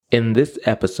In this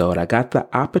episode, I got the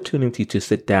opportunity to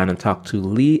sit down and talk to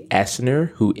Lee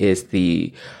Essner, who is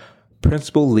the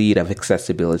principal lead of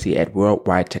accessibility at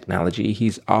Worldwide Technology.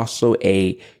 He's also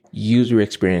a user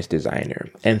experience designer.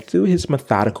 And through his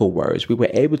methodical words, we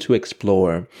were able to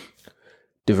explore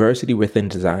diversity within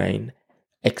design,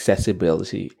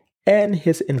 accessibility, and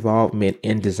his involvement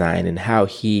in design and how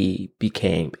he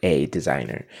became a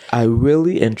designer. I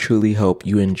really and truly hope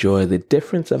you enjoy the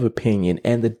difference of opinion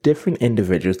and the different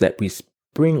individuals that we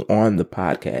bring on the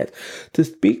podcast to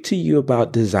speak to you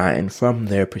about design from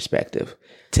their perspective.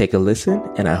 Take a listen,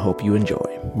 and I hope you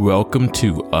enjoy. Welcome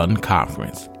to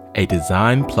Unconference, a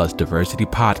design plus diversity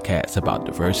podcast about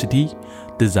diversity,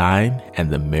 design, and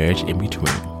the marriage in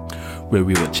between, where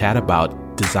we will chat about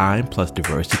design plus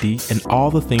diversity and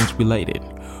all the things related.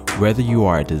 Whether you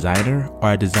are a designer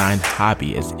or a design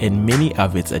hobbyist in many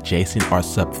of its adjacent or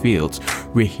subfields,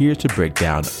 we're here to break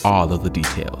down all of the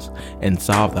details and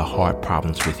solve the hard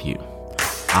problems with you.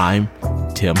 I'm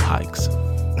Tim Hikes.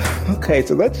 Okay,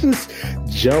 so let's just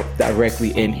jump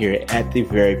directly in here at the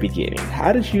very beginning.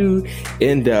 How did you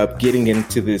end up getting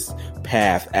into this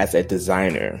path as a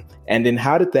designer? And then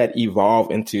how did that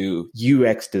evolve into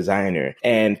UX designer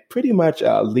and pretty much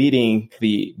being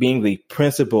the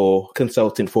principal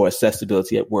consultant for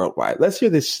accessibility at Worldwide? Let's hear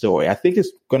this story. I think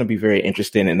it's going to be very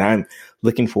interesting and I'm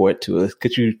looking forward to it.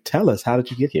 Could you tell us, how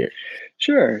did you get here?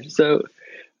 Sure. So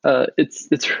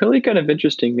it's really kind of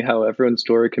interesting how everyone's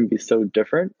story can be so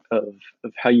different of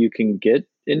how you can get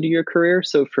into your career.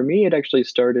 So for me, it actually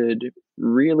started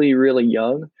really, really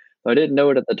young. I didn't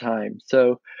know it at the time.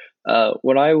 So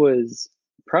when I was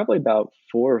probably about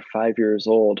 4 or 5 years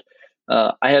old,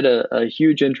 I had a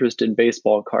huge interest in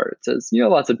baseball cards, as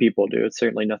lots of people do. It's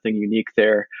certainly nothing unique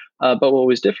there. But what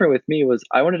was different with me was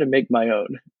I wanted to make my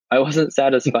own. I wasn't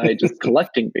satisfied just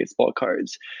collecting baseball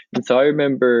cards. And so I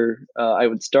remember I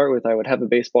would have a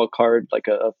baseball card, like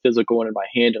a physical one in my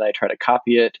hand, and I try to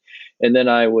copy it. And then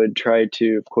I would try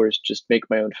to, of course, just make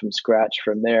my own from scratch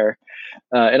from there.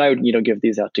 And I would, give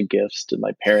these out to gifts to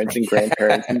my parents and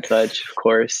grandparents and such, of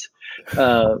course.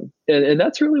 And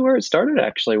that's really where it started,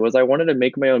 actually, was I wanted to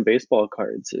make my own baseball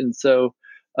cards. And so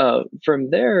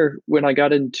from there, when I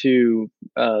got into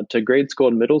to grade school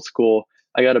and middle school,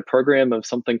 I got a program of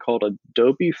something called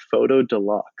Adobe Photo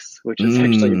Deluxe, which is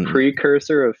actually a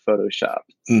precursor of Photoshop.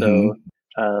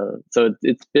 So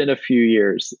it's been a few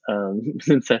years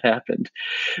since that happened.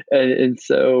 And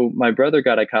so my brother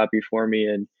got a copy for me,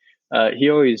 and he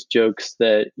always jokes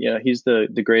that he's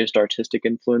the greatest artistic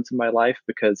influence in my life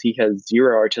because he has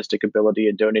zero artistic ability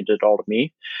and donated it all to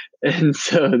me. And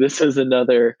so this is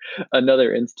another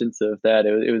instance of that.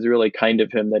 It was really kind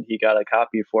of him that he got a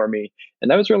copy for me, and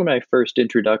that was really my first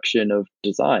introduction of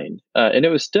design. And it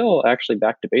was still actually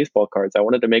back to baseball cards. I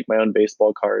wanted to make my own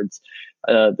baseball cards.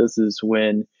 This is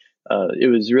when it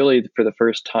was really for the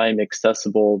first time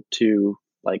accessible to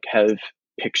have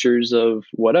pictures of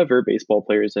whatever baseball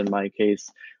players in my case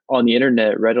on the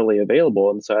internet readily available.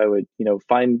 And so I would,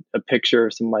 find a picture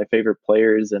of some of my favorite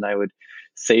players and I would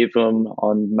save them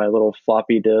on my little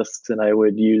floppy disks, and I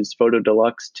would use Photo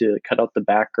Deluxe to cut out the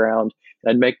background.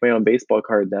 And I'd make my own baseball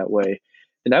card that way.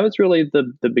 And that was really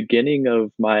the beginning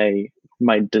of my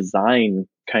design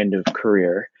kind of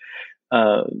career.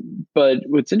 But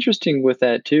what's interesting with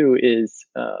that too is,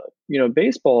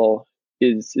 baseball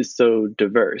is so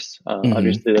diverse.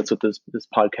 Obviously, that's what this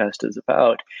podcast is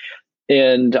about.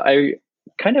 And I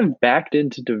kind of backed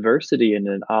into diversity in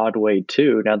an odd way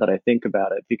too, now that I think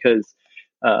about it, because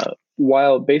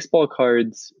while baseball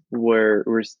cards were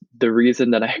the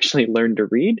reason that I actually learned to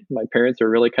read, my parents were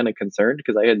really kind of concerned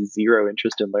because I had zero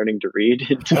interest in learning to read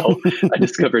until I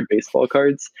discovered baseball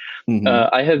cards.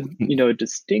 I have, a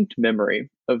distinct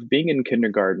memory of being in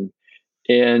kindergarten.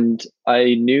 And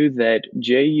I knew that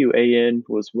Juan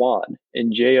was Juan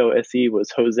and Jose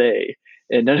was Jose,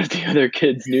 and none of the other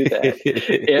kids knew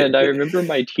that. And I remember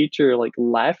my teacher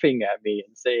laughing at me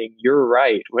and saying, "You're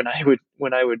right." When I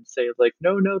would say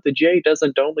no, the J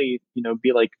doesn't only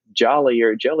be like jolly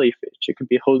or jellyfish. It could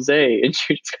be Jose, and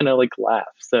she just kind of laugh.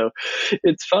 So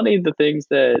it's funny the things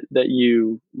that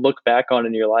you look back on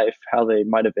in your life, how they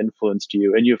might have influenced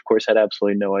you, and you of course had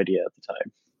absolutely no idea at the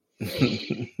time.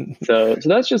 So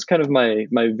that's just kind of my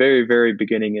very, very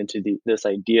beginning into this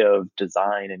idea of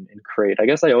design and create. I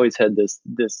guess I always had this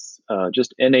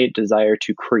just innate desire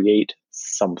to create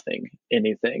something,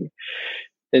 anything.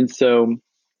 And so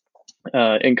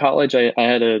in college, I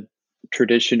had a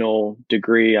traditional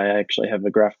degree. I actually have a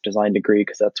graphic design degree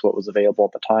because that's what was available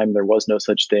at the time. There was no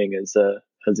such thing as a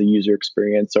user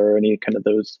experience or any kind of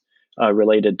those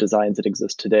related designs that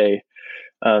exist today.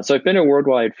 So I've been at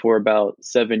Worldwide for about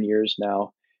 7 years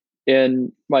now.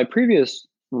 And my previous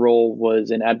role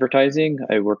was in advertising.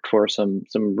 I worked for some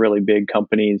really big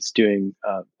companies doing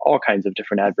all kinds of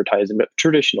different advertising, but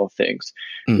traditional things,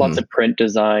 lots Hmm. of print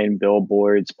design,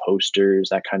 billboards, posters,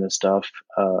 that kind of stuff,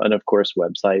 and of course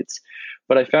websites.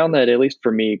 But I found that at least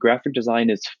for me, graphic design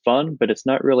is fun, but it's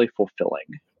not really fulfilling.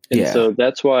 And Yeah. so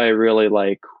that's why I really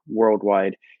like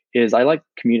Worldwide is I like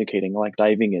communicating, I like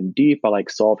diving in deep, I like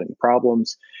solving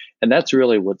problems. And that's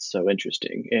really what's so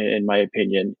interesting, in my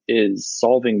opinion, is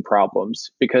solving problems.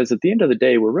 Because at the end of the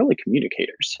day, we're really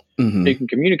communicators. Hmm. You can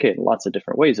communicate in lots of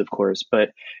different ways, of course,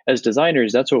 but as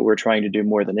designers, that's what we're trying to do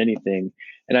more than anything.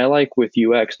 And I like with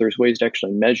UX, there's ways to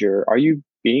actually measure, are you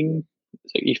being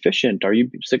efficient? Are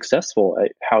you successful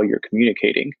at how you're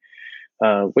communicating?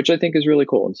 Which I think is really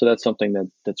cool. And so that's something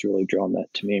that's really drawn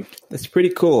that to me. That's pretty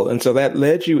cool. And so that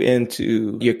led you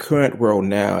into your current role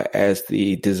now as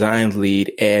the design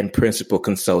lead and principal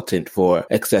consultant for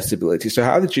accessibility. So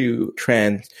how did you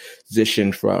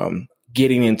transition from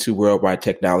getting into worldwide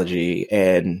technology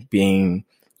and being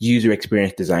user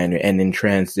experience designer and then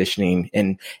transitioning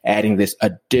and adding this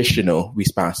additional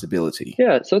responsibility?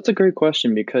 Yeah, so that's a great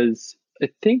question because I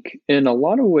think in a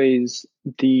lot of ways,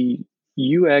 the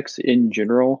UX in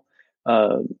general,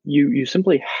 you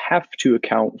simply have to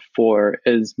account for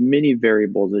as many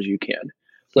variables as you can.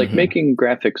 Like Hmm. making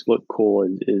graphics look cool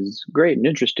is great and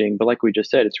interesting, but like we just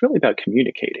said, it's really about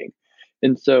communicating.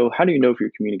 And so, how do you know if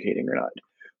you're communicating or not?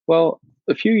 Well,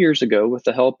 a few years ago, with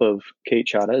the help of Kate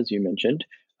Chada, as you mentioned,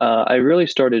 I really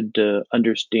started to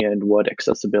understand what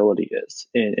accessibility is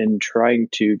and trying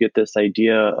to get this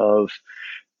idea of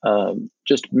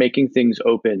just making things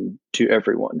open to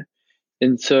everyone.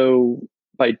 And so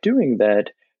by doing that,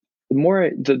 the more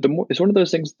it's one of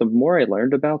those things. The more I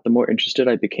learned about, the more interested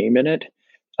I became in it,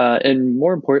 and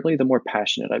more importantly, the more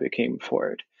passionate I became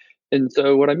for it. And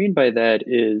so, what I mean by that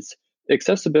is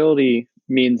accessibility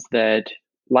means that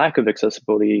lack of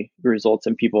accessibility results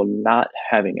in people not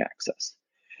having access.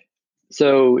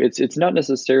 So it's not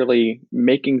necessarily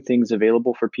making things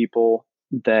available for people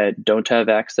that don't have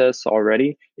access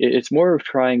already. It's more of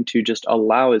trying to just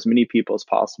allow as many people as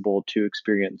possible to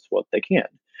experience what they can.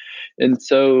 And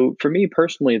so for me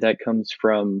personally, that comes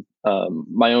from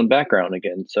my own background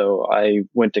again. So I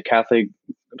went to Catholic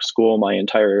school my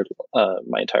entire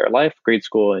life, grade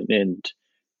school and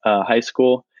high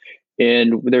school.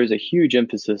 And there's a huge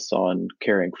emphasis on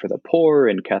caring for the poor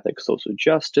and Catholic social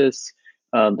justice.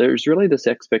 There's really this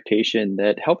expectation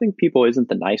that helping people isn't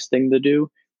the nice thing to do,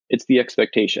 it's the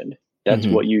expectation. That's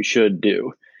Hmm. what you should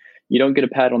do. You don't get a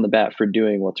pat on the back for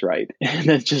doing what's right.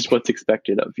 That's just what's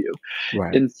expected of you.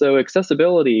 Right. And so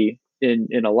accessibility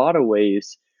in a lot of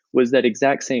ways was that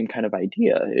exact same kind of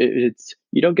idea. It's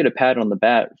you don't get a pat on the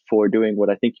back for doing what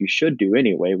I think you should do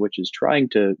anyway, which is trying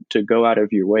to go out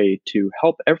of your way to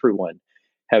help everyone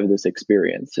have this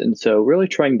experience. And so really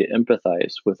trying to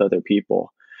empathize with other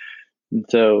people. And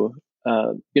so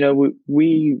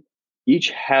we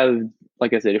each have,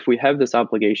 like I said, if we have this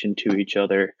obligation to each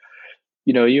other,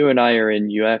 you and I are in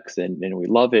UX and we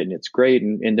love it and it's great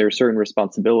and there are certain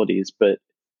responsibilities, but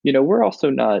we're also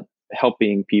not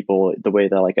helping people the way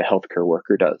that like a healthcare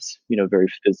worker does, very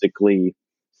physically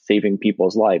saving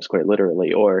people's lives quite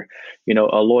literally, or,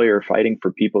 a lawyer fighting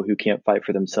for people who can't fight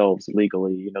for themselves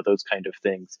legally, those kind of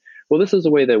things. Well, this is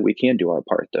a way that we can do our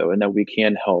part though, and that we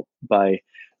can help by,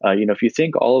 if you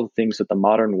think all of the things that the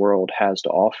modern world has to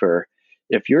offer,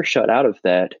 if you're shut out of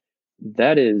that,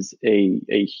 that is a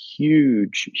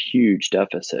huge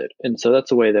deficit. And so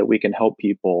that's a way that we can help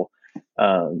people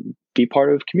be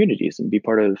part of communities and be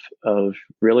part of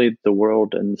really the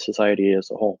world and society as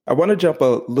a whole. I want to jump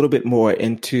a little bit more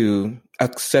into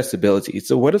accessibility.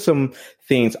 So what are some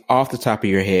things off the top of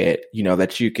your head,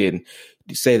 that you can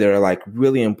say that are like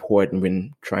really important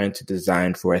when trying to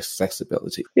design for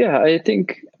accessibility? Yeah, I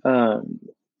think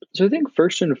so. I think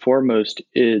first and foremost,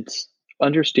 it's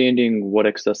understanding what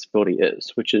accessibility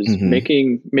is, which is Hmm.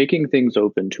 making things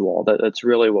open to all. That's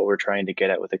really what we're trying to get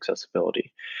at with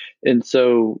accessibility. And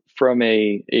so, from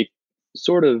a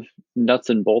sort of nuts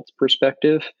and bolts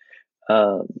perspective,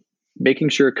 um, making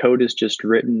sure code is just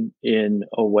written in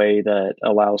a way that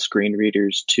allows screen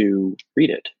readers to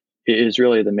read it is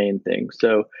really the main thing.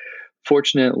 So,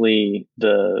 fortunately,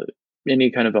 the any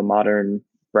kind of a modern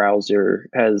browser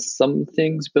has some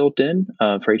things built in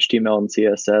for HTML and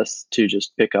CSS to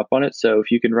just pick up on it. So if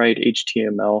you can write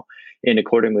HTML in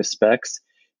according with specs,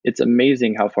 it's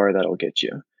amazing how far that'll get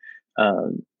you.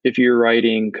 If you're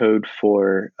writing code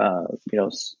for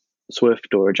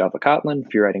Swift or Java Kotlin,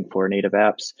 if you're writing for native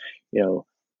apps,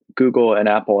 Google and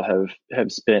Apple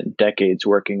have spent decades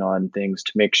working on things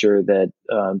to make sure that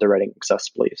they're writing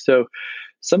accessibly. So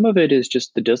Some of it is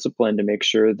just the discipline to make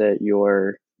sure that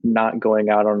you're not going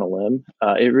out on a limb.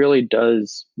 It really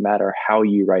does matter how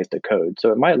you write the code.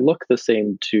 So it might look the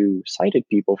same to sighted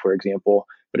people, for example,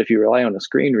 but if you rely on a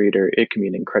screen reader, it can be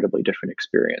an incredibly different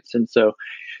experience. And so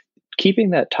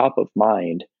keeping that top of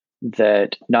mind,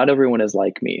 that not everyone is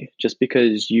like me. Just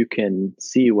because you can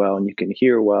see well and you can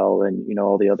hear well and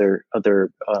all the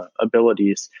other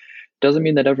abilities doesn't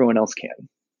mean that everyone else can.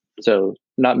 So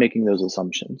not making those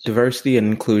assumptions. Diversity and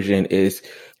inclusion is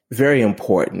very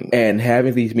important, and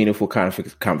having these meaningful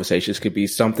conversations could be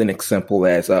something as simple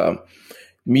as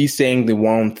me saying the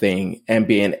one thing and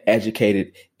being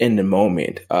educated in the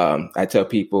moment. I tell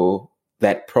people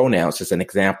that pronouns is an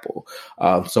example.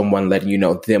 Someone letting you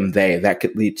know them, they, that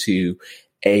could lead to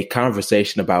a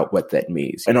conversation about what that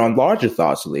means. And on larger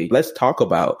thoughts, Lee, let's talk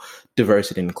about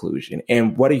diversity and inclusion.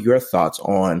 And what are your thoughts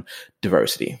on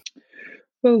diversity?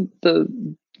 Well, the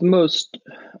most,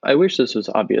 I wish this was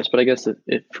obvious, but I guess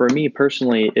for me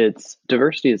personally, it's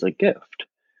diversity is a gift.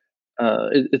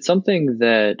 It's something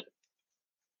that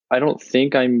I don't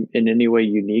think I'm in any way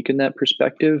unique in that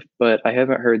perspective, but I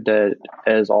haven't heard that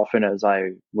as often as I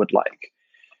would like.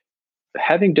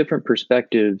 Having different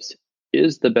perspectives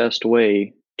is the best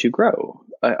way to grow.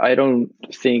 I don't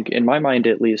think, in my mind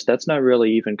at least, that's not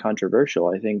really even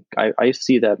controversial. I think I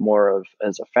see that more of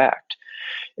as a fact.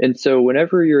 And so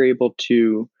whenever you're able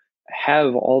to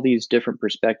have all these different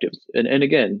perspectives, and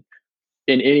again,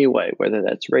 in any way, whether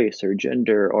that's race or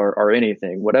gender or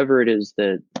anything, whatever it is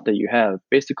that you have,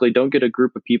 basically don't get a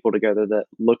group of people together that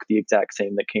look the exact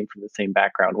same, that came from the same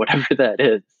background, whatever that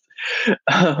is.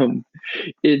 Um,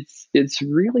 it's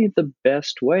really the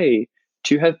best way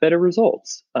to have better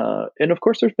results. And of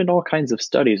course, there's been all kinds of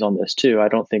studies on this too. I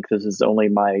don't think this is only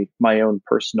my own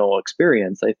personal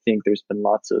experience. I think there's been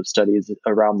lots of studies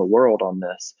around the world on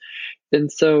this.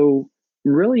 And so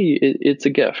really it's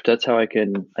a gift. That's how I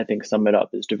think sum it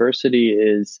up. Is diversity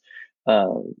is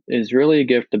really a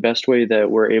gift. The best way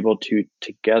that we're able to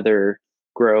together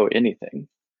grow anything.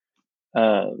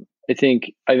 I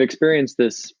think I've experienced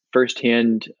this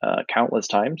firsthand countless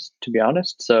times, to be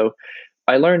honest. So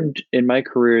I learned in my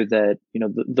career that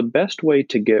the best way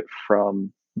to get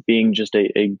from being just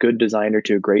a good designer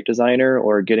to a great designer,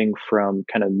 or getting from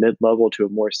kind of mid-level to a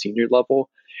more senior level,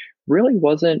 really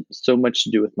wasn't so much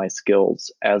to do with my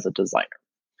skills as a designer.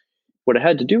 What it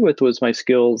had to do with was my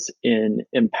skills in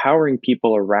empowering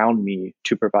people around me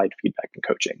to provide feedback and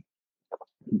coaching.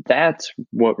 That's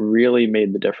what really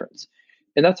made the difference.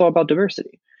 And that's all about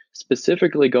diversity,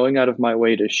 specifically going out of my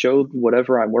way to show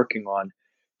whatever I'm working on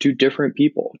to different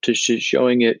people, to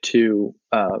showing it to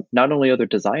not only other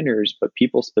designers, but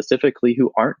people specifically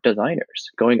who aren't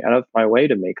designers, going out of my way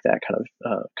to make that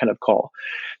kind of call.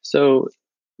 So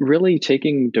really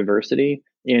taking diversity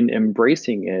and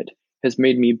embracing it has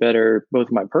made me better, both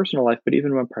in my personal life, but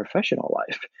even my professional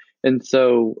life. And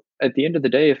so at the end of the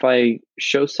day, if I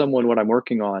show someone what I'm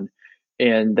working on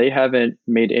and they haven't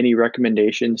made any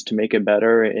recommendations to make it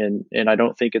better, and I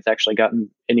don't think it's actually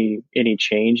gotten any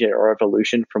change or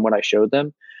evolution from what I showed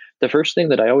them, the first thing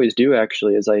that I always do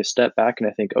actually is I step back and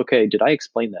I think, okay, did I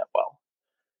explain that well?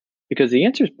 Because the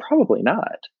answer is probably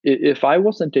not. If I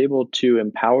wasn't able to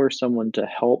empower someone to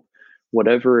help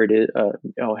whatever it is,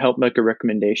 help make a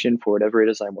recommendation for whatever it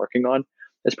is I'm working on,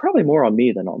 it's probably more on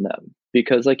me than on them.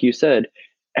 Because, like you said,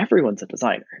 everyone's a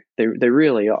designer. They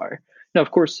really are. Now,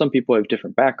 of course, some people have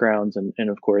different backgrounds, and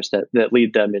of course that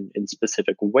lead them in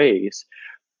specific ways,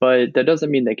 but that doesn't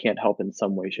mean they can't help in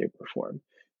some way, shape, or form.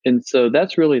 And so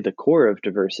that's really the core of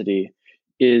diversity.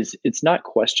 Is it's not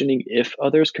questioning if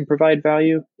others can provide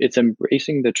value, it's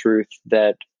embracing the truth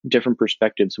that different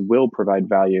perspectives will provide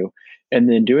value, and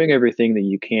then doing everything that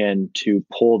you can to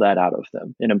pull that out of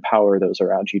them and empower those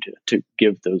around you to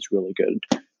give those really good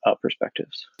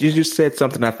perspectives. You just said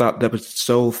something I thought that was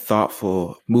so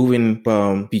thoughtful. Moving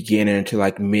from beginner to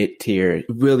like mid-tier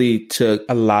really took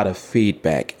a lot of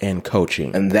feedback and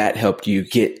coaching, and that helped you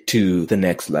get to the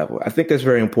next level. I think that's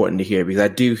very important to hear, because I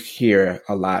do hear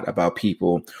a lot about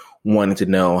people wanting to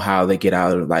know how they get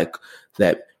out of like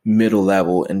that middle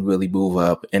level and really move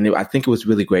up. And I think it was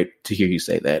really great to hear you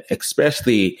say that,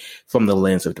 especially from the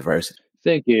lens of diversity.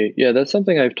 Thank you. Yeah, that's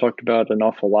something I've talked about an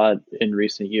awful lot in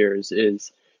recent years.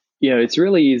 Is it's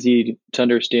really easy to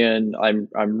understand.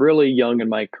 I'm really young in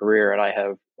my career, and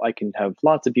I can have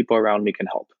lots of people around me can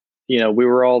help. We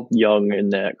were all young in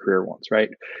that career once, right?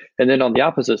 And then on the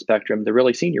opposite spectrum, the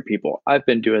really senior people. I've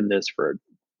been doing this for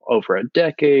over a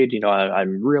decade.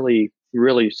 I'm really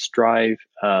strive.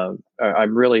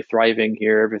 I'm really thriving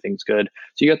here. Everything's good.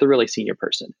 So you got the really senior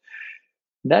person.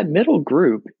 That middle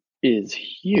group is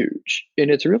huge.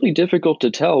 And it's really difficult to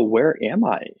tell, where am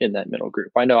I in that middle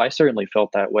group? I know I certainly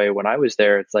felt that way when I was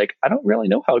there. It's like, I don't really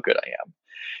know how good I am.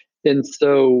 And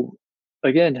so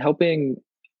again, helping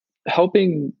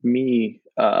me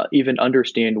even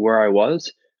understand where I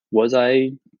was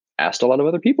I asked a lot of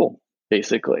other people.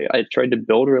 Basically, I tried to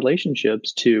build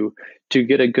relationships to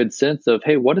get a good sense of,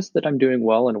 hey, what is it that I'm doing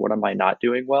well and what am I not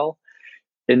doing well?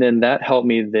 And then that helped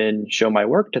me then show my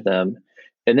work to them.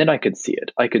 And then I could see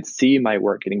it. I could see my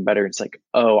work getting better. It's like,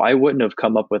 oh, I wouldn't have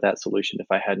come up with that solution if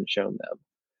I hadn't shown them.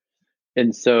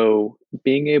 And so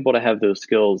being able to have those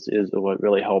skills is what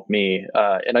really helped me.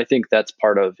 And I think that's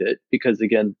part of it because,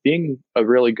 again, being a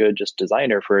really good just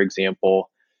designer, for example,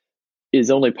 is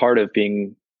only part of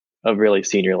being a really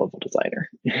senior level designer.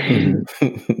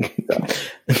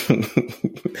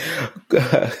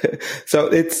 So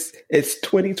it's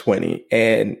 2020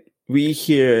 and we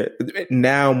hear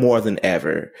now more than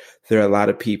ever, there are a lot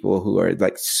of people who are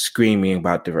like screaming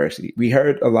about diversity. We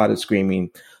heard a lot of screaming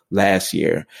last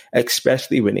year,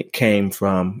 especially when it came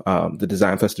from the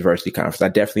Design Plus Diversity Conference. I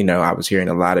definitely know I was hearing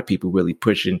a lot of people really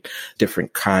pushing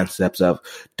different concepts of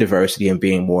diversity and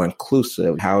being more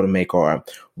inclusive, how to make our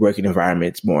working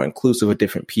environments more inclusive of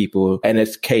different people. And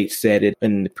as Kate said it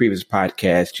in the previous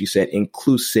podcast, she said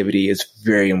inclusivity is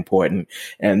very important.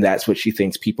 And that's what she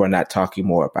thinks people are not talking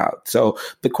more about. So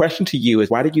the question to you is,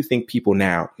 why do you think people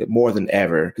now, more than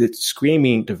ever, it's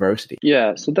screaming diversity?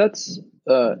 Yeah, so that's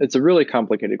it's a really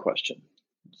complicated question.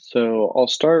 So I'll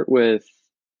start with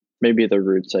maybe the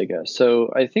roots, I guess.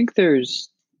 So I think there's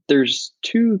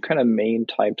two kind of main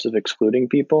types of excluding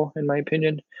people, in my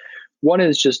opinion. One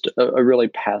is just a really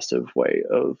passive way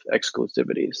of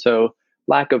exclusivity. So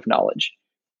lack of knowledge.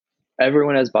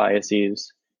 Everyone has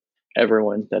biases.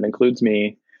 Everyone, that includes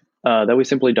me, that we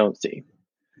simply don't see.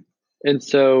 And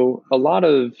so a lot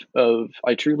of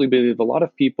I truly believe a lot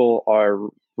of people are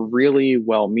really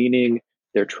well-meaning.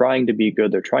 They're trying to be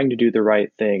good. They're trying to do the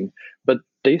right thing, but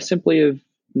they simply have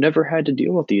never had to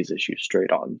deal with these issues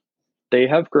straight on. They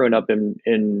have grown up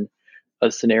in a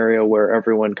scenario where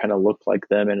everyone kind of looked like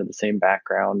them and had the same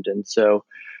background. And so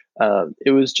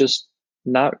it was just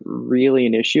not really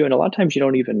an issue. And a lot of times you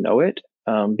don't even know it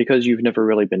because you've never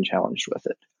really been challenged with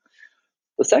it.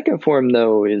 The second form,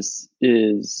 though,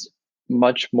 is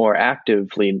much more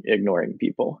actively ignoring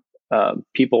people.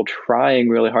 People trying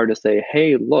really hard to say,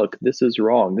 hey, look, this is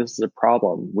wrong. This is a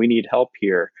problem. We need help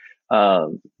here.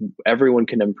 Everyone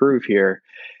can improve here.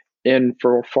 And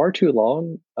for far too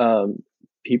long,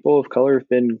 people of color have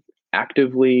been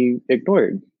actively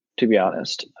ignored, to be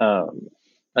honest.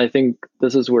 I think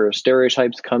this is where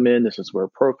stereotypes come in. This is where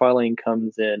profiling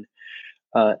comes in.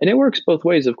 And it works both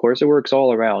ways, of course. It works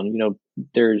all around.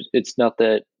 It's not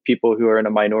that people who are in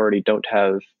a minority don't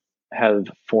have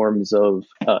forms of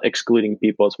excluding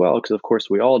people as well, because of course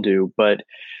we all do. But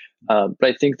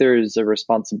I think there is a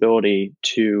responsibility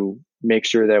to make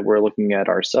sure that we're looking at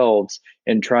ourselves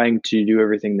and trying to do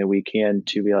everything that we can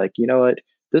to be like, you know what,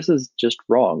 this is just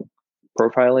wrong.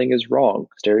 Profiling is wrong.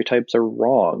 Stereotypes are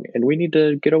wrong. And we need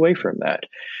to get away from that.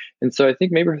 And so I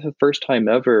think maybe for the first time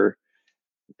ever,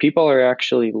 people are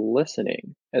actually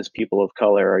listening as people of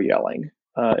color are yelling.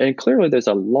 And clearly there's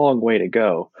a long way to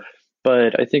go.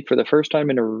 But I think for the first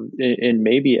time in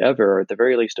maybe ever, or at the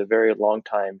very least a very long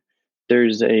time,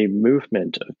 there's a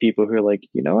movement of people who are like,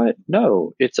 you know what?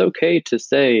 No, it's okay to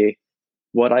say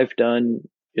what I've done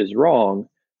is wrong.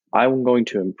 I'm going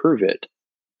to improve it,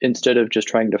 instead of just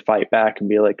trying to fight back and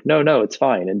be like, no, it's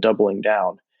fine, and doubling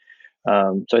down.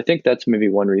 So I think that's maybe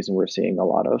one reason we're seeing a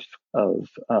lot of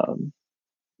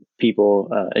people,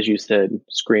 as you said,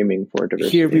 screaming for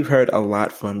diversity. Here we've heard a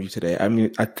lot from you today. I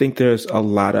mean, I think there's a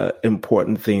lot of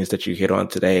important things that you hit on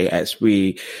today as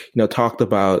we, talked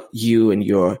about you and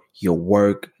your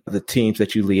work, the teams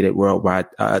that you lead at Worldwide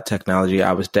Technology.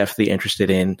 I was definitely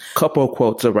interested in a couple of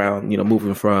quotes around,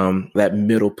 moving from that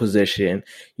middle position,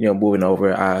 moving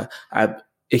over. I'm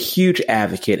a huge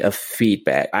advocate of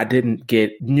feedback. I didn't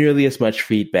get nearly as much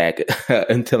feedback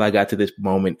until I got to this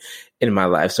moment in my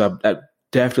life. So I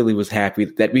definitely was happy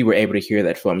that we were able to hear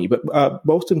that from you. But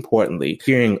most importantly,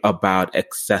 hearing about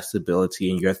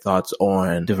accessibility and your thoughts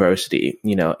on diversity,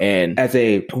 and as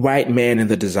a white man in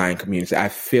the design community, I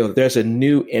feel there's a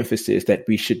new emphasis that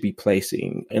we should be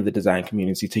placing in the design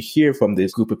community to hear from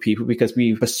this group of people, because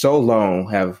we for so long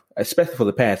have, especially for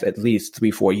the past at least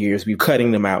 3-4 years, we're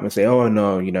cutting them out and say, oh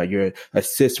no, you're a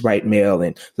cis white male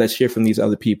and let's hear from these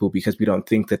other people because we don't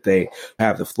think that they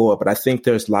have the floor. But I think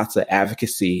there's lots of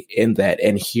advocacy in that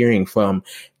and hearing from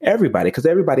everybody, because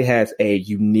everybody has a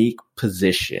unique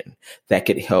position that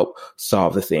could help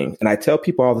solve the thing. And I tell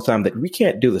people all the time that we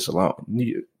can't do this alone.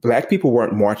 Black people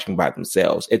weren't marching by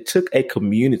themselves. It took a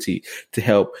community to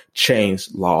help change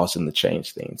laws and to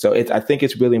change things. So I think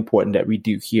it's really important that we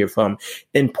do hear from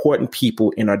important people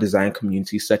in our design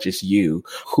community, such as you,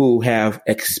 who have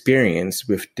experience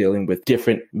with dealing with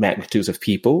different magnitudes of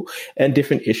people and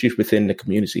different issues within the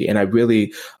community. And I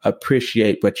really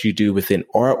appreciate what you do within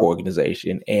our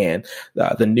organization and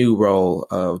the new role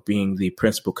of being the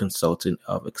principal consultant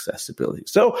of accessibility.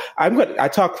 So I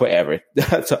talk forever,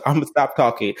 so I'm gonna stop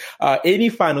talking. Any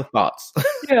final thoughts?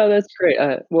 Yeah, that's great.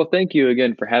 Well, thank you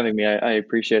again for having me. I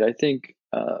appreciate it. I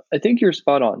think you're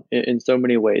spot on in so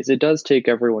many ways. It does take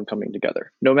everyone coming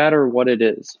together, no matter what it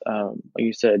is. Like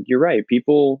you said, you're right.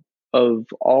 People of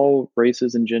all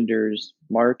races and genders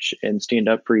march and stand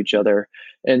up for each other.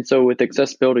 And so with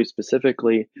accessibility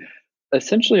specifically,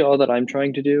 essentially all that I'm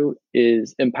trying to do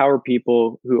is empower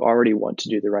people who already want to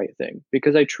do the right thing,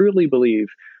 because I truly believe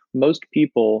most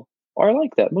people are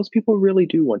like that. Most people really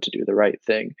do want to do the right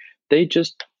thing. They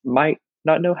just might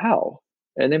not know how,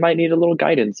 and they might need a little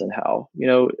guidance on how.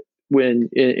 When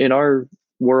in our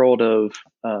world of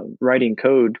writing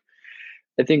code,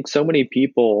 I think so many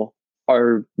people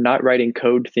are not writing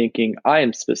code thinking, I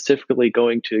am specifically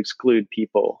going to exclude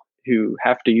people who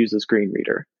have to use a screen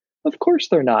reader. Of course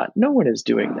they're not. No one is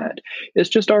doing that. It's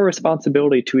just our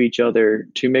responsibility to each other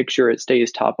to make sure it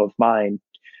stays top of mind,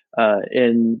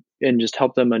 and just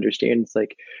help them understand. It's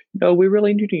like, no, we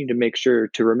really do need to make sure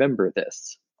to remember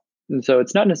this. And so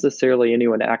it's not necessarily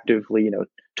anyone actively,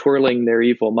 twirling their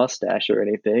evil mustache or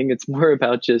anything. It's more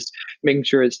about just making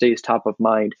sure it stays top of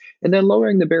mind, and then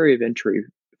lowering the barrier of entry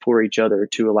for each other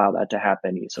to allow that to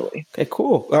happen easily. Okay,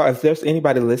 cool. If there's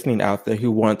anybody listening out there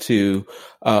who want to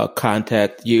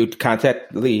contact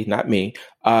Lee, not me,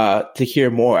 to hear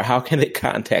more, how can they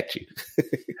contact you?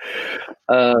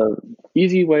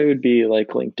 Easy way would be like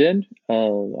LinkedIn.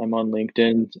 I'm on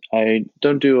LinkedIn. I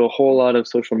don't do a whole lot of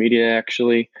social media,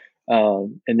 actually.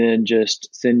 And then just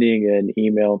sending an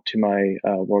email to my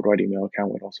worldwide email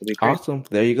account would also be great. Awesome.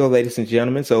 There you go, ladies and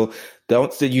gentlemen. So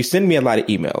you send me a lot of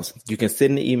emails. You can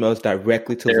send the emails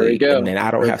directly to Lee, and then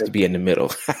I don't have to be in the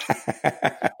middle.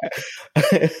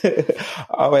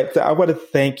 All right. So I want to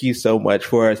thank you so much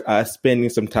for spending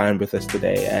some time with us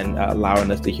today and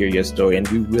allowing us to hear your story. And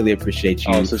we really appreciate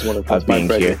you being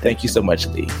here. Thank you so much,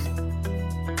 Lee.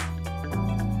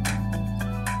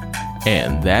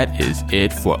 And that is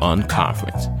it for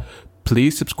Unconference.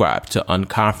 Please subscribe to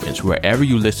Unconference wherever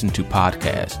you listen to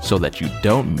podcasts so that you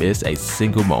don't miss a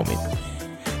single moment.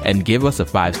 And give us a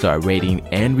 5-star rating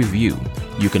and review.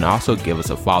 You can also give us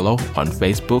a follow on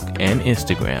Facebook and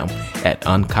Instagram at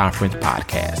Unconference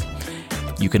Podcast.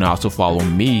 You can also follow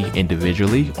me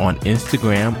individually on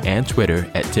Instagram and Twitter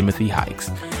at Timothy Hikes.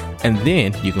 And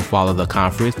then you can follow the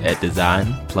conference at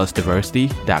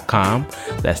designplusdiversity.com.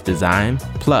 That's design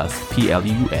plus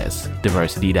PLUS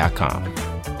diversity.com.